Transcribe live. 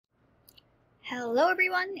Hello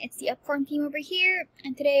everyone, it's the Upform team over here,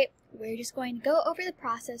 and today we're just going to go over the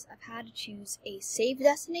process of how to choose a save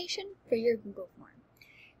destination for your Google form.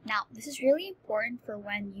 Now, this is really important for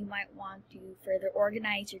when you might want to further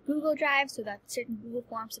organize your Google Drive so that certain Google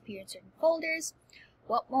Forms appear in certain folders.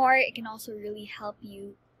 What more, it can also really help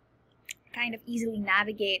you kind of easily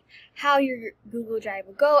navigate how your Google Drive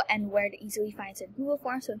will go and where to easily find certain Google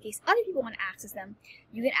Forms. So in case other people want to access them,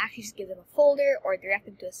 you can actually just give them a folder or direct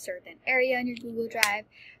them to a certain area in your Google Drive,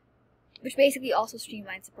 which basically also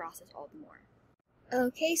streamlines the process all the more.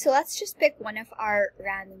 Okay, so let's just pick one of our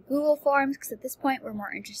random Google Forms, because at this point we're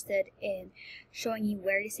more interested in showing you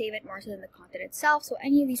where to save it more so than the content itself. So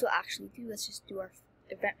any of these will actually do. Let's just do our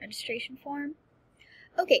event registration form.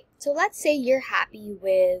 Okay, so let's say you're happy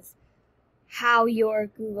with how your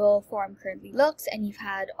Google form currently looks and you've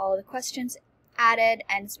had all the questions added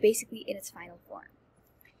and it's basically in its final form.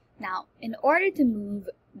 Now, in order to move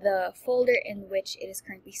the folder in which it is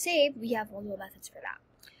currently saved, we have multiple methods for that.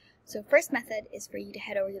 So first method is for you to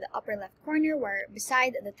head over to the upper left corner where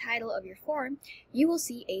beside the title of your form, you will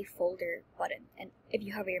see a folder button. And if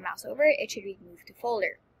you hover your mouse over it, it should read move to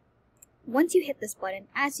folder. Once you hit this button,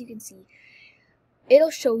 as you can see,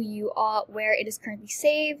 it'll show you where it is currently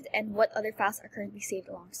saved and what other files are currently saved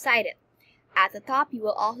alongside it. At the top, you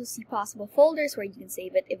will also see possible folders where you can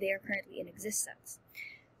save it if they are currently in existence.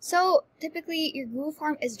 So typically, your Google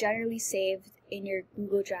form is generally saved in your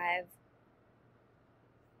Google Drive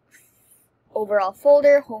overall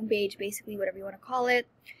folder, homepage, basically whatever you want to call it.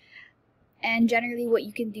 And generally what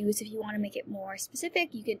you can do is if you want to make it more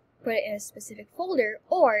specific, you can put it in a specific folder,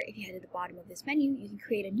 or if you head to the bottom of this menu, you can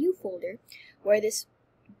create a new folder where this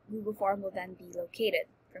Google form will then be located.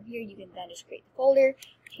 From here, you can then just create the folder,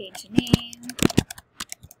 change the name,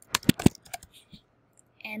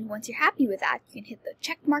 and once you're happy with that, you can hit the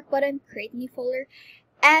check mark button, create a new folder,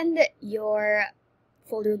 and your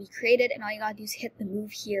folder will be created, and all you gotta do is hit the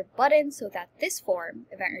move here button so that this form,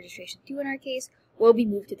 event registration 2 in our case, will be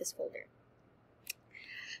moved to this folder.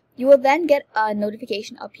 You will then get a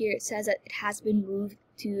notification up here. It says that it has been moved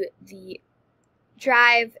to the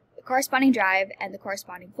drive, the corresponding drive, and the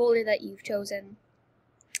corresponding folder that you've chosen.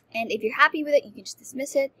 And if you're happy with it, you can just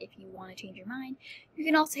dismiss it. If you want to change your mind, you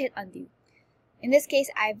can also hit undo. In this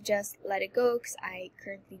case, I've just let it go because I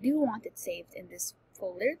currently do want it saved in this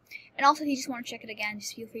folder. And also, if you just want to check it again,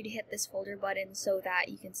 just feel free to hit this folder button so that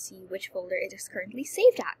you can see which folder it is currently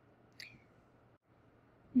saved at.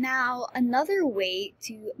 Now, another way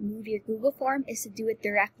to move your Google form is to do it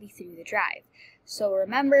directly through the drive. So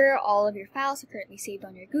remember, all of your files are currently saved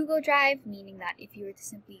on your Google Drive, meaning that if you were to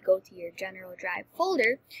simply go to your general drive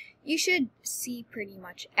folder, you should see pretty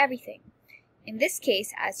much everything. In this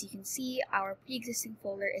case, as you can see, our pre-existing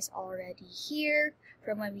folder is already here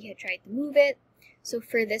from when we had tried to move it. So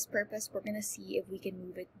for this purpose, we're going to see if we can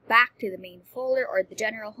move it back to the main folder or the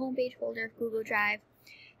general homepage folder of Google Drive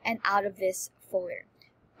and out of this folder.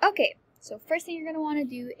 Okay, so first thing you're going to want to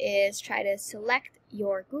do is try to select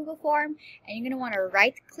your Google form, and you're going to want to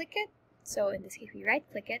right-click it. So in this case, we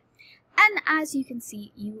right-click it. And as you can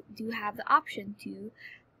see, you do have the option to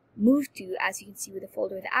move to, as you can see with the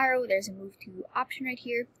folder with the arrow, there's a move to option right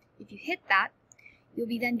here. If you hit that, you'll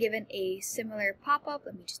be then given a similar pop-up.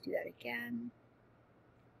 Let me just do that again.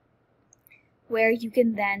 Where you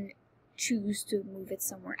can then choose to move it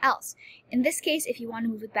somewhere else. In this case, if you want to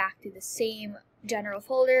move it back to the same general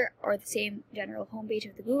folder or the same general homepage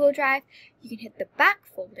of the Google Drive, you can hit the back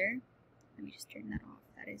folder. Let me just turn that off.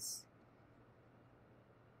 That is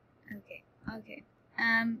okay.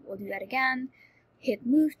 We'll do that again. Hit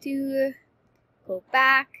move to, go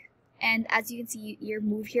back, and as you can see, your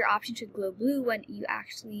move here option should glow blue when you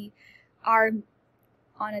actually are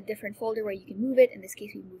on a different folder where you can move it. In this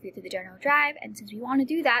case, we move it to the general drive, and since we want to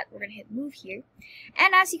do that, we're going to hit move here.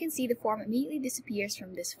 And as you can see, the form immediately disappears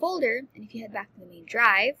from this folder, and if you head back to the main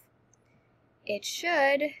drive, it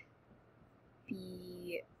should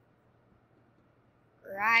be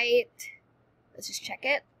right. Let's just check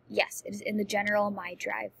it. Yes, it is in the general My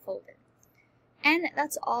Drive folder. And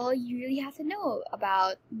that's all you really have to know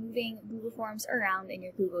about moving Google Forms around in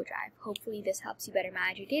your Google Drive. Hopefully this helps you better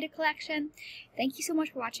manage your data collection. Thank you so much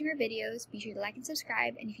for watching our videos. Be sure to like and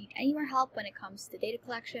subscribe. And if you need any more help when it comes to data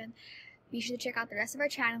collection, be sure to check out the rest of our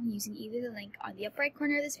channel using either the link on the upper right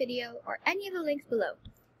corner of this video or any of the links below.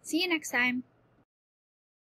 See you next time.